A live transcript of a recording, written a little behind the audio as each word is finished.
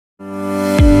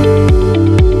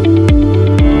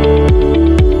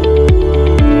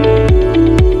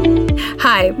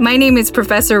My name is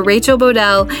Professor Rachel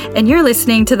Bodell, and you're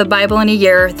listening to the Bible in a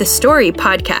Year, the Story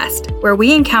podcast, where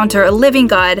we encounter a living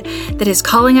God that is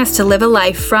calling us to live a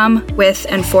life from, with,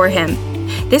 and for Him.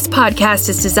 This podcast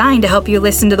is designed to help you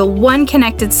listen to the one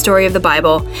connected story of the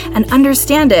Bible and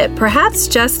understand it, perhaps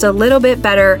just a little bit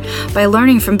better, by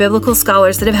learning from biblical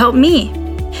scholars that have helped me.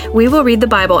 We will read the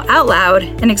Bible out loud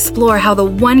and explore how the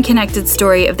one connected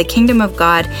story of the kingdom of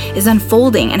God is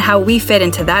unfolding and how we fit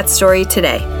into that story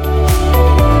today.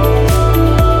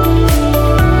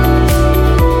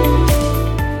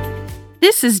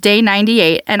 This is day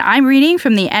 98, and I'm reading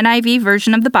from the NIV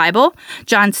version of the Bible,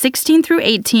 John 16 through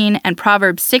 18, and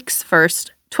Proverbs 6, verse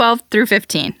 12 through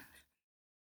 15.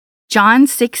 John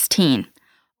 16.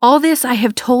 All this I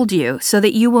have told you so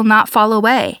that you will not fall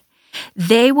away.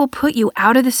 They will put you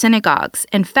out of the synagogues.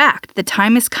 In fact, the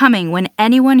time is coming when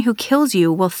anyone who kills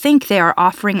you will think they are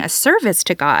offering a service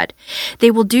to God. They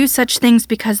will do such things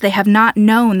because they have not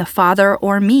known the Father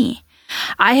or me.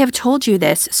 I have told you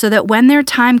this so that when their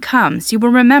time comes, you will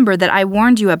remember that I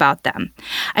warned you about them.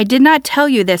 I did not tell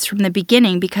you this from the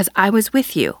beginning because I was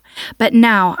with you, but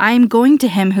now I am going to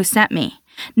him who sent me.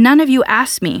 None of you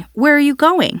asked me, "Where are you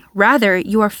going?" Rather,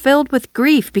 you are filled with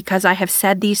grief because I have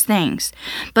said these things.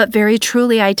 But very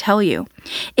truly I tell you,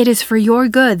 it is for your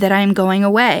good that I am going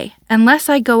away. Unless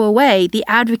I go away, the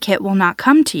advocate will not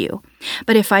come to you.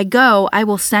 But if I go, I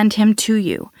will send him to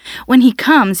you. When he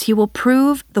comes, he will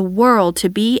prove the world to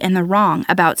be in the wrong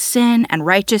about sin and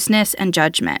righteousness and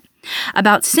judgment.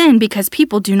 About sin, because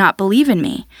people do not believe in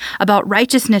me. About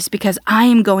righteousness, because I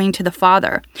am going to the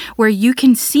Father, where you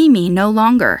can see me no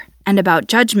longer. And about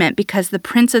judgment, because the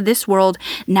prince of this world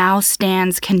now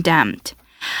stands condemned.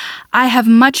 I have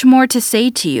much more to say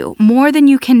to you, more than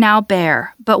you can now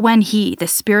bear. But when He, the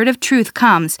Spirit of truth,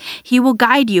 comes, He will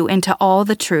guide you into all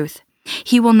the truth.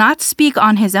 He will not speak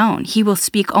on His own. He will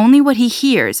speak only what He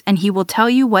hears, and He will tell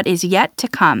you what is yet to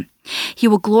come. He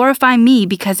will glorify me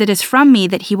because it is from me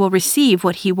that He will receive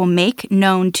what He will make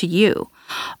known to you.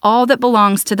 All that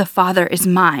belongs to the Father is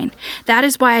mine. That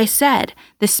is why I said,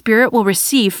 the Spirit will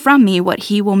receive from me what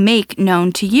He will make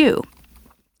known to you.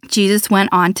 Jesus went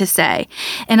on to say,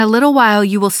 in a little while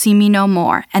you will see me no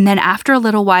more, and then after a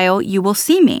little while you will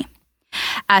see me.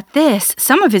 At this,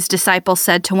 some of His disciples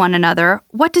said to one another,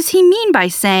 "What does He mean by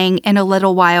saying, 'In a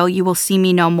little while you will see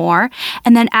me no more,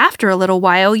 and then after a little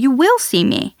while you will see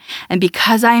me'? And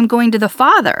because I am going to the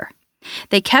Father."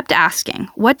 They kept asking,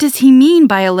 "What does He mean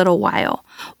by a little while?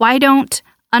 We don't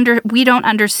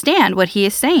understand what He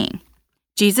is saying."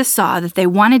 Jesus saw that they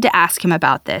wanted to ask Him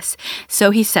about this,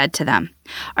 so He said to them,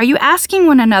 "Are you asking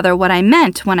one another what I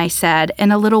meant when I said,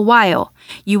 'In a little while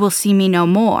you will see me no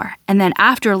more, and then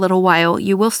after a little while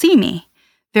you will see me'?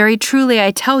 Very truly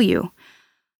I tell you,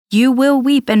 you will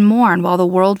weep and mourn while the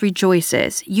world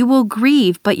rejoices. You will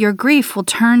grieve, but your grief will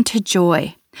turn to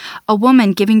joy. A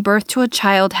woman giving birth to a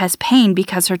child has pain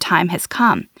because her time has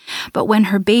come. But when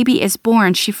her baby is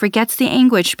born, she forgets the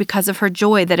anguish because of her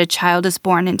joy that a child is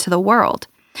born into the world.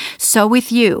 So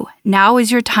with you, now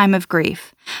is your time of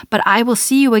grief. But I will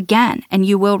see you again, and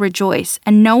you will rejoice,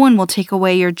 and no one will take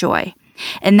away your joy.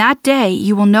 In that day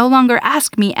you will no longer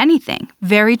ask me anything.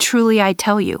 Very truly I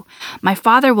tell you, my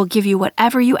Father will give you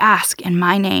whatever you ask in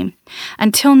my name.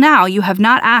 Until now you have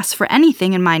not asked for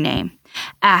anything in my name.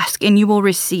 Ask, and you will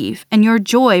receive, and your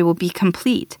joy will be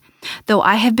complete. Though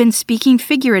I have been speaking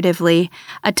figuratively,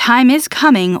 a time is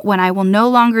coming when I will no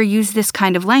longer use this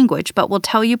kind of language, but will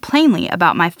tell you plainly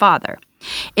about my Father.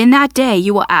 In that day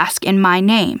you will ask in my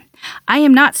name. I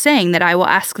am not saying that I will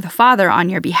ask the Father on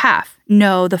your behalf.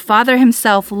 No, the Father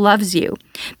Himself loves you,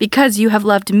 because you have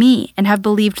loved me and have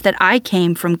believed that I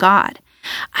came from God.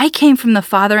 I came from the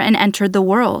Father and entered the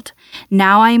world.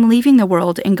 Now I am leaving the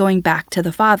world and going back to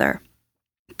the Father."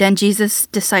 Then Jesus'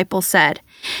 disciples said,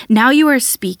 "Now you are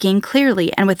speaking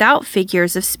clearly and without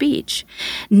figures of speech.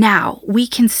 Now we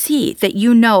can see that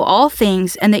you know all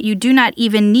things and that you do not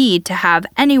even need to have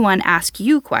anyone ask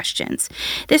you questions.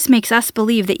 This makes us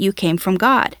believe that you came from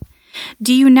God."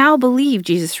 "Do you now believe?"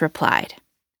 Jesus replied.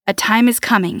 "A time is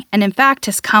coming, and in fact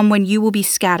has come, when you will be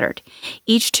scattered,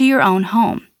 each to your own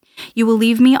home. You will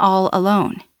leave me all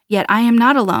alone. Yet I am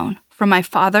not alone, for my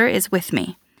Father is with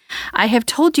me. I have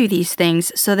told you these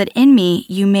things so that in me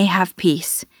you may have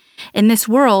peace. In this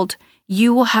world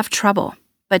you will have trouble,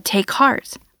 but take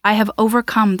heart, I have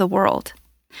overcome the world."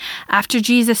 After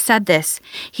Jesus said this,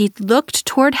 He looked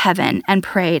toward heaven and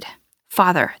prayed,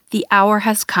 "Father, the hour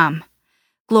has come.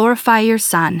 Glorify your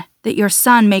Son, that your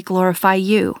Son may glorify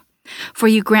you. For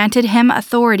you granted Him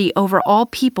authority over all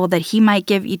people, that He might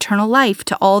give eternal life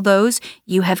to all those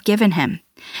you have given Him.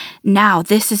 Now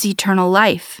this is eternal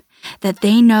life, that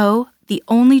they know the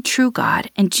only true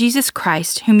God, and Jesus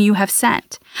Christ, whom you have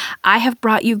sent. I have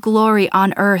brought you glory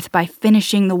on earth by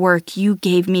finishing the work you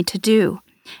gave me to do.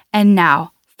 And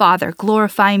now, Father,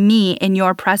 glorify me in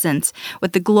your presence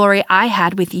with the glory I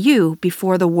had with you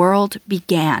before the world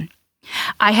began.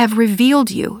 I have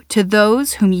revealed you to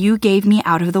those whom you gave me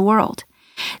out of the world.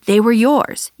 They were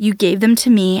yours. You gave them to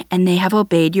me, and they have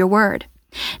obeyed your word.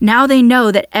 Now they know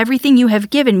that everything you have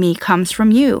given me comes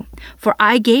from you, for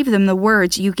I gave them the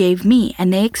words you gave me,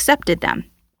 and they accepted them.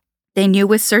 They knew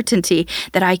with certainty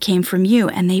that I came from you,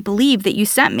 and they believed that you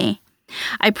sent me.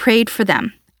 I prayed for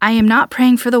them. I am not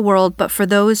praying for the world, but for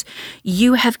those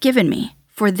you have given me,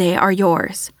 for they are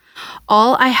yours.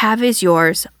 All I have is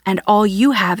yours, and all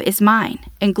you have is mine,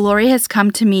 and glory has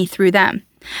come to me through them.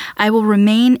 I will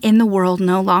remain in the world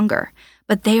no longer,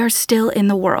 but they are still in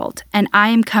the world, and I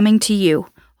am coming to you.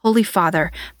 Holy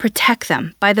Father, protect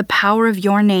them by the power of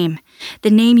your name, the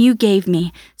name you gave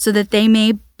me, so that they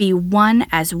may be one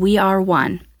as we are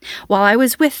one. While I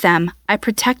was with them, I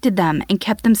protected them and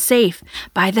kept them safe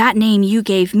by that name you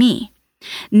gave me.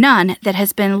 None that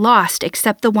has been lost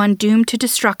except the one doomed to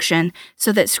destruction,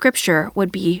 so that Scripture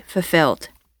would be fulfilled.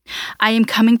 I am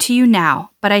coming to you now,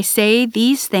 but I say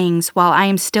these things while I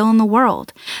am still in the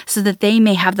world, so that they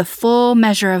may have the full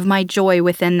measure of my joy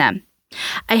within them.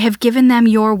 I have given them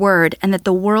your word, and that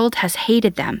the world has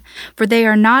hated them, for they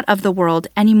are not of the world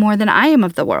any more than I am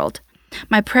of the world.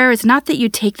 My prayer is not that you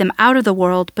take them out of the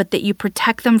world, but that you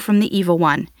protect them from the evil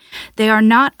one. They are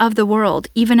not of the world,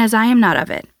 even as I am not of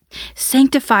it.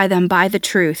 Sanctify them by the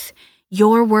truth.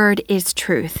 Your word is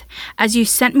truth. As you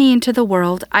sent me into the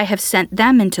world, I have sent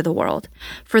them into the world.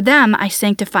 For them I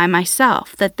sanctify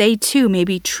myself, that they too may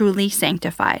be truly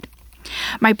sanctified.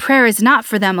 My prayer is not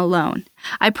for them alone.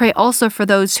 I pray also for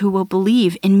those who will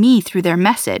believe in me through their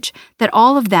message, that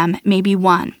all of them may be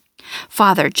one.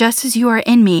 Father, just as you are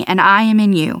in me and I am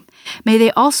in you, may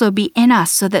they also be in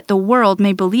us, so that the world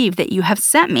may believe that you have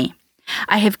sent me.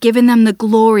 I have given them the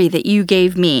glory that you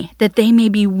gave me, that they may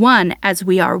be one as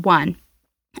we are one.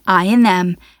 I in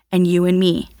them and you in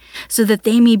me, so that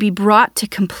they may be brought to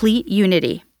complete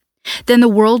unity. Then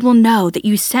the world will know that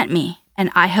you sent me, and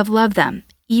I have loved them,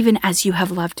 even as you have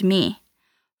loved me.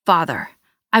 Father,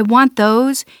 I want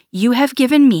those you have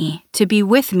given me to be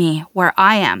with me where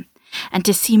I am, and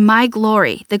to see my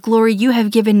glory, the glory you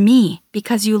have given me,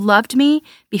 because you loved me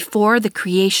before the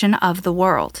creation of the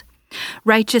world.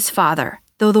 Righteous Father,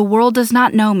 though the world does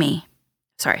not know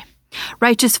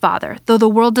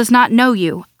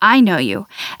you, I know you,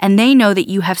 and they know that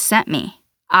you have sent me.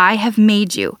 I have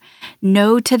made you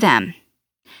known to them,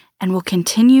 and will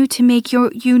continue to make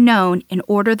you known, in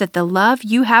order that the love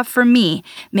you have for me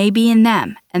may be in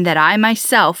them, and that I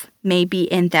myself may be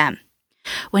in them.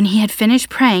 When he had finished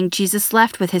praying, Jesus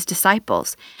left with his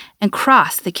disciples and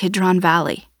crossed the Kidron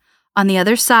Valley. On the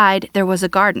other side there was a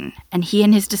garden, and he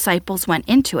and his disciples went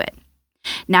into it.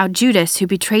 Now Judas, who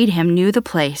betrayed him, knew the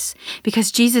place,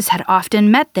 because Jesus had often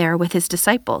met there with his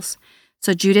disciples.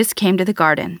 So Judas came to the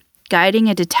garden, guiding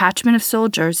a detachment of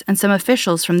soldiers and some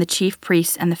officials from the chief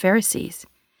priests and the Pharisees.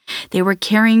 They were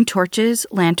carrying torches,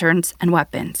 lanterns, and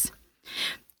weapons.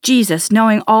 Jesus,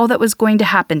 knowing all that was going to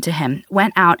happen to him,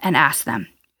 went out and asked them,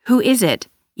 "Who is it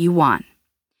you want?"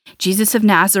 "Jesus of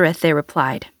Nazareth," they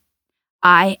replied.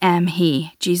 "I am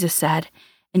he," Jesus said,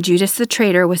 and Judas the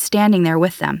traitor was standing there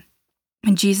with them.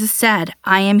 When Jesus said,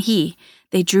 "I am he,"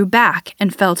 they drew back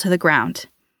and fell to the ground.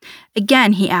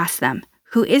 Again he asked them,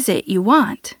 "Who is it you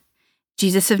want?"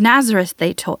 "Jesus of Nazareth,"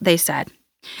 they said.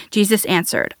 Jesus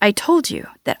answered, "I told you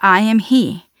that I am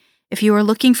he. If you are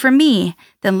looking for me,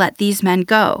 then let these men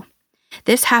go."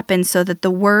 This happened so that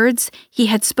the words he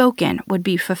had spoken would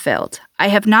be fulfilled. "I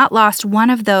have not lost one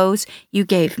of those you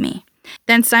gave me."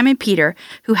 Then Simon Peter,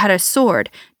 who had a sword,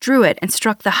 drew it and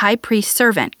struck the high priest's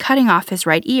servant, cutting off his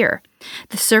right ear.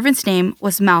 The servant's name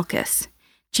was Malchus.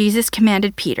 Jesus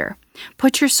commanded Peter,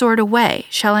 "Put your sword away.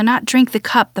 Shall I not drink the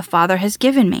cup the Father has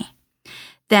given me?"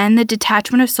 Then the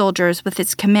detachment of soldiers with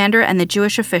its commander and the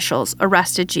Jewish officials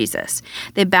arrested Jesus.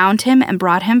 They bound him and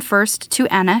brought him first to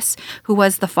Annas, who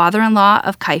was the father-in-law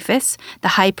of Caiaphas,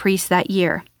 the high priest that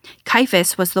year.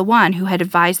 Caiaphas was the one who had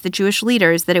advised the Jewish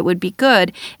leaders that it would be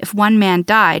good if one man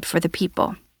died for the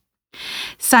people.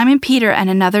 Simon Peter and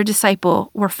another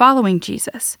disciple were following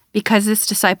Jesus. Because this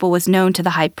disciple was known to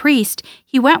the high priest,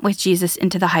 he went with Jesus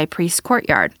into the high priest's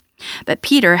courtyard. But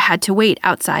Peter had to wait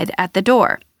outside at the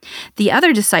door. The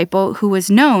other disciple, who was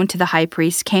known to the high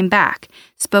priest, came back,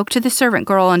 spoke to the servant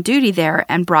girl on duty there,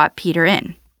 and brought Peter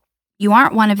in. "You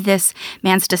aren't one of this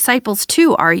man's disciples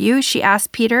too, are you?" she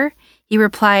asked Peter. He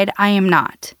replied, "I am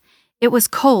not." It was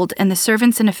cold, and the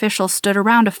servants and officials stood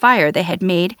around a fire they had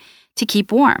made to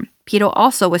keep warm. Peter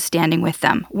also was standing with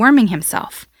them, warming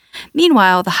himself.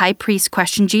 Meanwhile, the high priest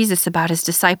questioned Jesus about his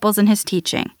disciples and his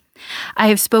teaching. "I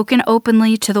have spoken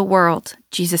openly to the world,"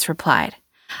 Jesus replied.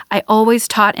 "I always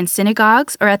taught in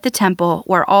synagogues or at the temple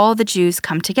where all the Jews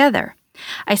come together.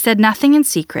 I said nothing in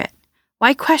secret.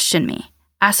 Why question me?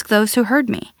 Ask those who heard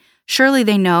me. Surely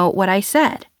they know what I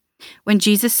said." When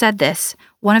Jesus said this,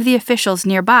 one of the officials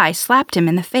nearby slapped him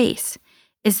in the face.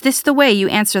 "Is this the way you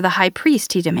answer the high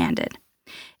priest?" he demanded.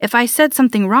 "If I said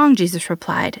something wrong," Jesus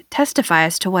replied, "testify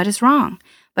as to what is wrong.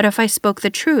 But if I spoke the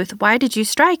truth, why did you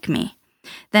strike me?"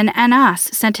 Then Annas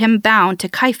sent him bound to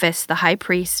Caiaphas, the high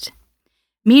priest.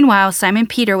 Meanwhile, Simon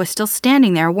Peter was still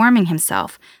standing there warming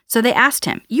himself. So they asked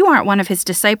him, "You aren't one of his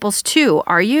disciples too,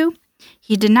 are you?"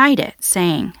 He denied it,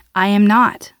 saying, "I am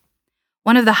not."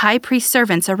 One of the high priest's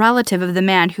servants, a relative of the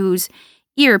man whose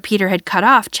ear Peter had cut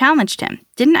off, challenged him.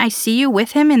 "Didn't I see you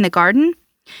with him in the garden?"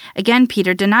 Again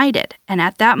Peter denied it, and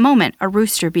at that moment a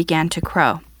rooster began to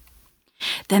crow.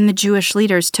 Then the Jewish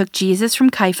leaders took Jesus from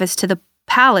Caiaphas to the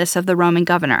palace of the Roman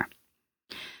governor.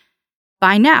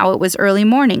 By now it was early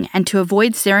morning, and to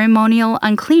avoid ceremonial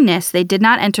uncleanness, they did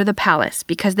not enter the palace,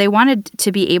 because they wanted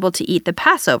to be able to eat the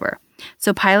Passover.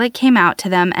 So Pilate came out to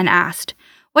them and asked,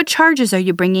 "What charges are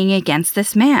you bringing against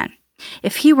this man?"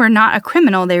 "If he were not a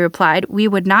criminal," they replied, "we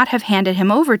would not have handed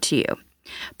him over to you."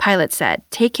 Pilate said,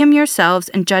 "Take him yourselves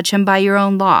and judge him by your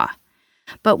own law."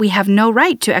 "But we have no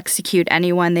right to execute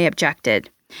anyone," they objected.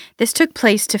 This took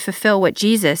place to fulfill what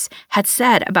Jesus had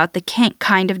said about the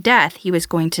kind of death he was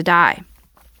going to die.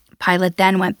 Pilate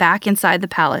then went back inside the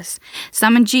palace,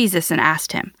 summoned Jesus, and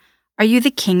asked him, "Are you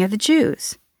the king of the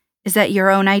Jews?" "Is that your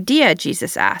own idea?"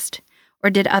 Jesus asked. "Or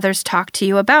did others talk to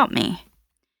you about me?"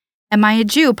 "Am I a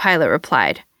Jew?" Pilate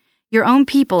replied. "Your own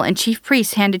people and chief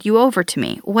priests handed you over to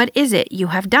me. What is it you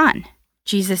have done?"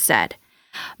 Jesus said,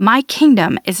 "My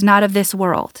kingdom is not of this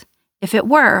world. If it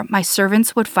were, my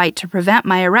servants would fight to prevent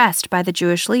my arrest by the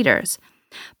Jewish leaders.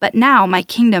 But now my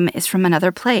kingdom is from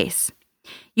another place."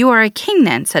 "You are a king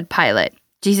then," said Pilate.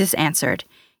 Jesus answered,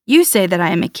 "You say that I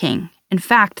am a king. In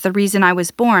fact, the reason I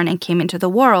was born and came into the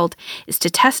world is to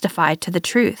testify to the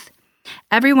truth.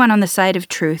 Everyone on the side of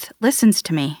truth listens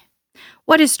to me."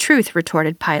 "What is truth?"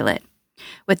 retorted Pilate.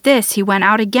 With this, he went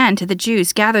out again to the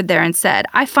Jews gathered there and said,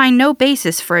 "I find no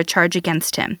basis for a charge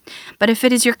against him. But if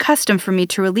it is your custom for me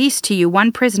to release to you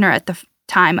one prisoner at the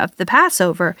time of the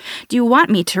Passover, do you want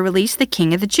me to release the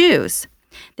king of the Jews?"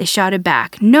 They shouted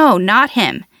back, "No, not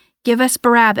him. Give us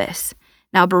Barabbas."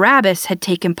 Now Barabbas had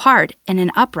taken part in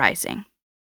an uprising.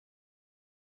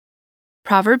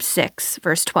 Proverbs 6,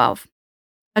 verse 12.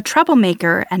 A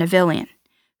troublemaker and a villain,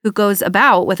 who goes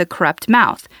about with a corrupt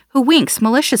mouth, who winks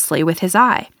maliciously with his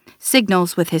eye,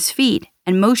 signals with his feet,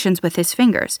 and motions with his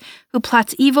fingers, who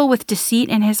plots evil with deceit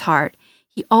in his heart.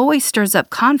 He always stirs up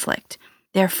conflict.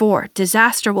 Therefore,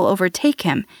 disaster will overtake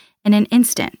him. In an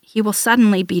instant, he will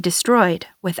suddenly be destroyed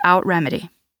without remedy.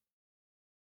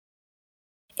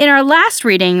 In our last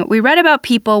reading, we read about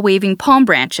people waving palm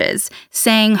branches,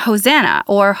 saying Hosanna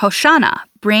or Hoshana,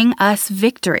 bring us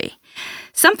victory.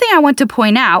 Something I want to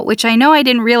point out, which I know I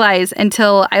didn't realize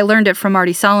until I learned it from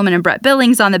Marty Solomon and Brett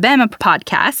Billings on the Bema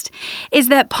podcast, is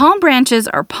that palm branches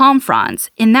or palm fronds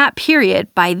in that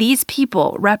period by these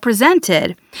people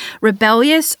represented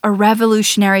rebellious or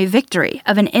revolutionary victory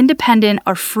of an independent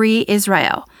or free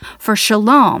Israel for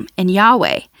shalom in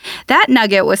Yahweh. That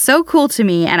nugget was so cool to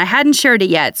me, and I hadn't shared it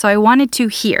yet, so I wanted to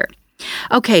here.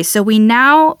 Okay, so we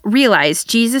now realize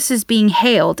Jesus is being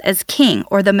hailed as king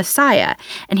or the Messiah,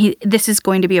 and this is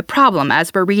going to be a problem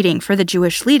as we're reading for the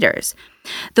Jewish leaders.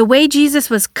 The way Jesus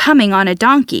was coming on a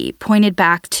donkey points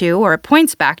back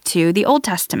to the Old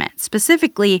Testament,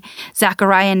 specifically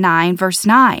Zechariah 9, verse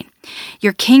 9.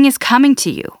 Your king is coming to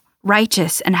you,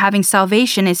 righteous and having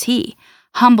salvation is he,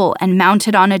 humble and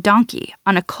mounted on a donkey,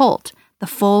 on a colt, the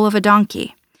foal of a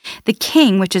donkey. The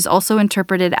king, which is also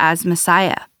interpreted as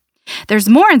Messiah. There's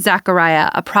more in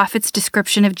Zechariah, a prophet's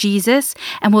description of Jesus,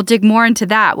 and we'll dig more into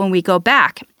that when we go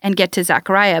back and get to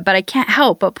Zechariah. But I can't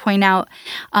help but point out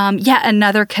yet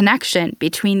another connection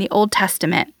between the Old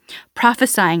Testament,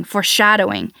 prophesying,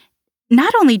 foreshadowing,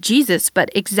 not only Jesus, but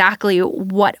exactly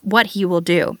what he will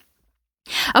do.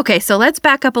 Okay, so let's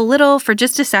back up a little for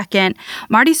just a second.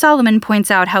 Marty Solomon points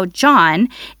out how John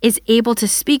is able to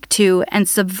speak to and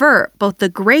subvert both the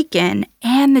Grecian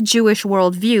and the Jewish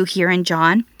worldview here in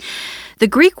John. The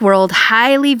Greek world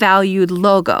highly valued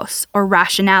logos, or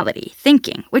rationality,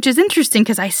 thinking, which is interesting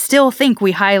because I still think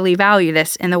we highly value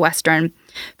this in the Western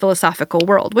philosophical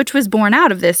world, which was born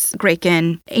out of this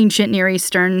Grecian, ancient Near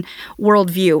Eastern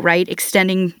worldview, right?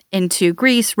 Extending into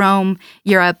Greece, Rome,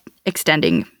 Europe,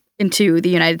 extending into the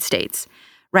United States,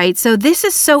 right? So this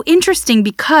is so interesting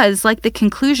because, like the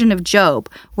conclusion of Job,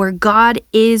 where God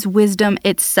is wisdom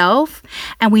itself,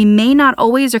 and we may not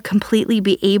always or completely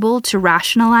be able to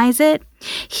rationalize it,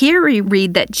 here we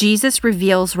read that Jesus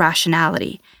reveals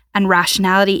rationality, and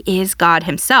rationality is God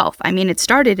himself. I mean, it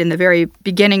started in the very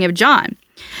beginning of John,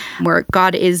 where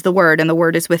God is the Word, and the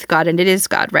Word is with God, and it is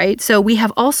God, right? So we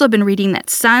have also been reading that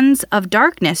sons of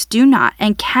darkness do not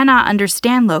and cannot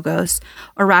understand logos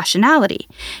or rationality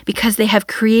because they have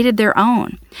created their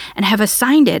own and have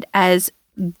assigned it as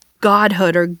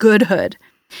godhood or goodhood.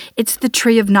 It's the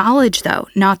tree of knowledge, though,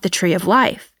 not the tree of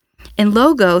life. In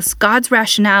logos, God's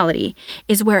rationality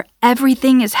is where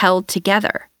everything is held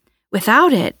together.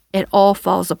 Without it, it all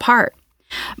falls apart.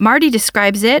 Marty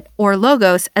describes it, or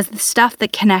logos, as the stuff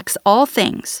that connects all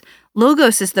things.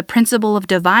 Logos is the principle of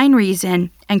divine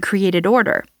reason and created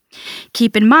order.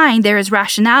 Keep in mind, there is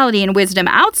rationality and wisdom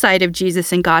outside of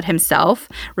Jesus and God himself.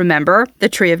 Remember, the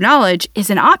tree of knowledge is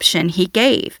an option he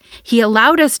gave. He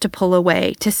allowed us to pull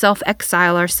away, to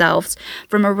self-exile ourselves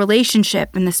from a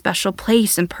relationship and the special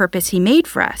place and purpose he made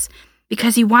for us,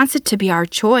 because he wants it to be our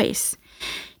choice.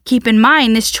 Keep in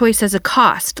mind, this choice has a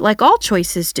cost, like all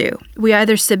choices do. We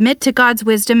either submit to God's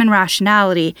wisdom and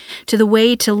rationality, to the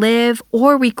way to live,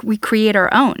 or we create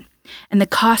our own. And the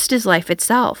cost is life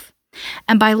itself.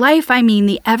 And by life, I mean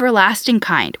the everlasting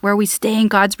kind, where we stay in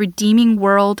God's redeeming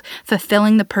world,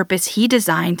 fulfilling the purpose he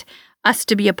designed us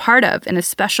to be a part of in a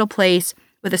special place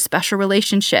with a special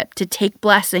relationship, to take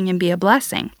blessing and be a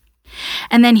blessing.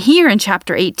 And then here in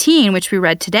chapter 18, which we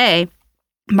read today,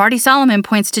 Marty Solomon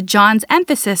points to John's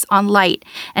emphasis on light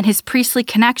and his priestly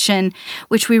connection,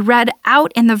 which we read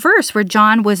out in the verse where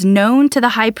John was known to the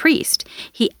high priest.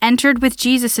 He entered with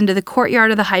Jesus into the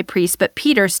courtyard of the high priest, but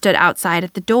Peter stood outside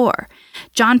at the door.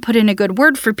 John put in a good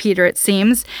word for Peter, it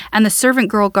seems, and the servant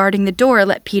girl guarding the door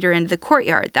let Peter into the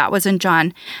courtyard. That was in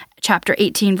John chapter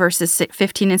 18, verses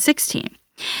 15 and 16.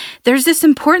 There's this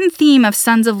important theme of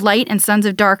sons of light and sons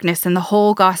of darkness in the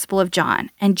whole Gospel of John,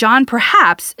 and John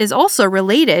perhaps is also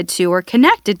related to or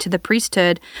connected to the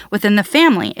priesthood within the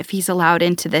family if he's allowed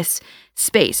into this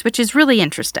space, which is really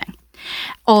interesting.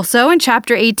 Also in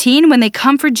chapter 18, when they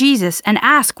come for Jesus and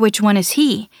ask which one is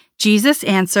he, Jesus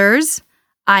answers,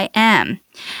 I am.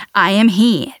 I am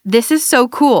he. This is so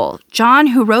cool. John,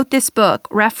 who wrote this book,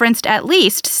 referenced at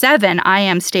least 7 I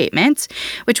am statements,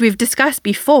 which we've discussed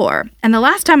before. And the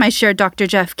last time I shared Dr.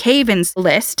 Jeff Caven's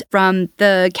list from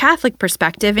the Catholic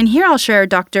perspective, and here I'll share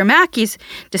Dr. Mackey's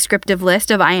descriptive list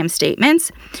of I am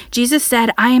statements. Jesus said,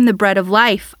 I am the bread of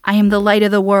life. I am the light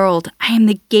of the world. I am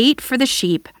the gate for the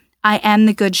sheep. I am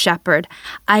the good shepherd.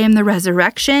 I am the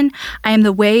resurrection. I am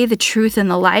the way, the truth, and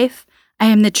the life. I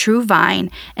am the true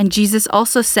vine. And Jesus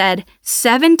also said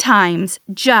 7 times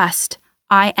just,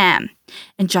 I am.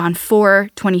 In John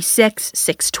 4:26,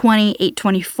 6:20,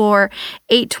 8:24,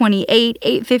 8:28,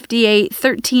 8:58,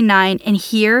 13:9, and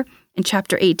here in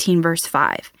chapter 18, verse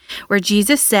 5, where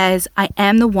Jesus says, I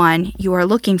am the one you are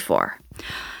looking for.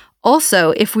 Also,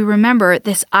 if we remember,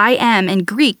 this I am in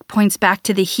Greek points back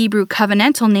to the Hebrew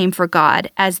covenantal name for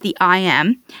God as the I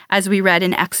am, as we read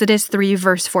in Exodus 3,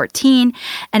 verse 14,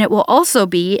 and it will also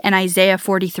be in Isaiah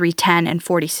 43:10 and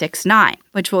 46:9,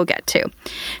 which we'll get to.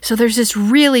 So there's this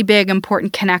really big,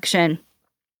 important connection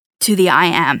to the I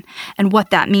am and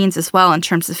what that means as well in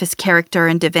terms of his character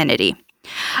and divinity.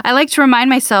 I like to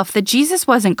remind myself that Jesus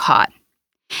wasn't caught.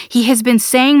 He has been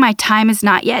saying, my time is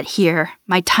not yet here,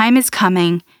 my time is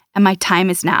coming, and my time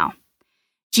is now.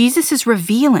 Jesus is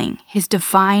revealing his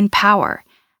divine power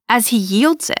as he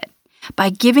yields it by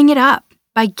giving it up,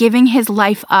 by giving his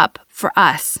life up for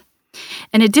us.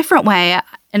 In a different way,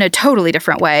 in a totally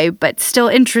different way, but still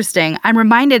interesting, I'm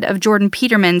reminded of Jordan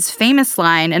Peterman's famous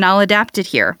line, and I'll adapt it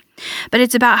here. But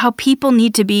it's about how people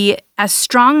need to be as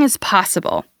strong as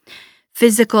possible,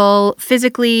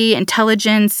 physically,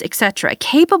 intelligence, etc.,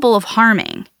 capable of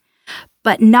harming,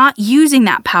 but not using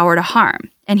that power to harm.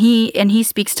 And he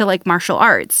speaks to like martial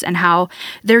arts and how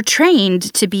they're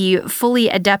trained to be fully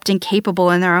adept and capable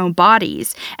in their own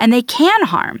bodies, and they can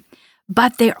harm,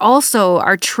 but they also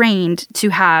are trained to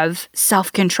have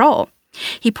self-control.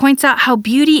 He points out how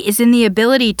beauty is in the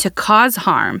ability to cause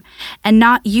harm and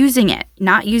not using it,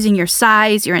 not using your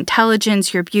size, your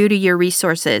intelligence, your beauty, your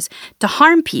resources to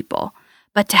harm people,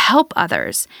 but to help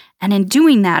others. And in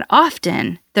doing that,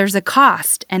 often there's a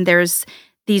cost, and there's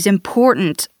these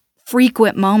important,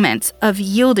 frequent moments of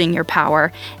yielding your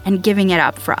power and giving it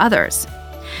up for others.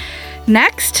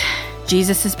 Next,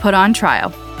 Jesus is put on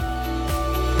trial.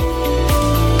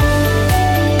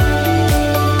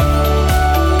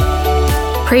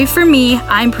 Pray for me,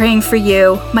 I'm praying for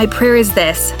you. My prayer is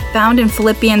this, found in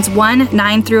Philippians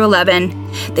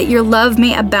 1:9-11, that your love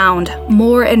may abound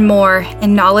more and more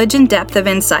in knowledge and depth of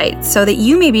insight, so that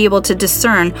you may be able to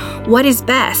discern what is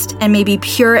best and may be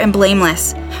pure and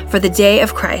blameless for the day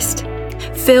of Christ,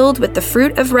 filled with the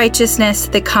fruit of righteousness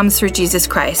that comes through Jesus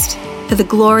Christ, to the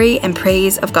glory and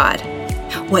praise of God.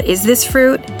 What is this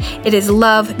fruit? It is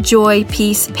love, joy,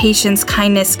 peace, patience,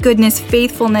 kindness, goodness,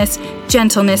 faithfulness,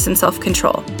 gentleness, and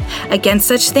self-control. Against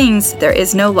such things there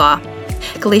is no law.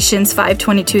 Galatians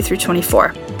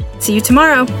 5:22-24. See you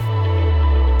tomorrow.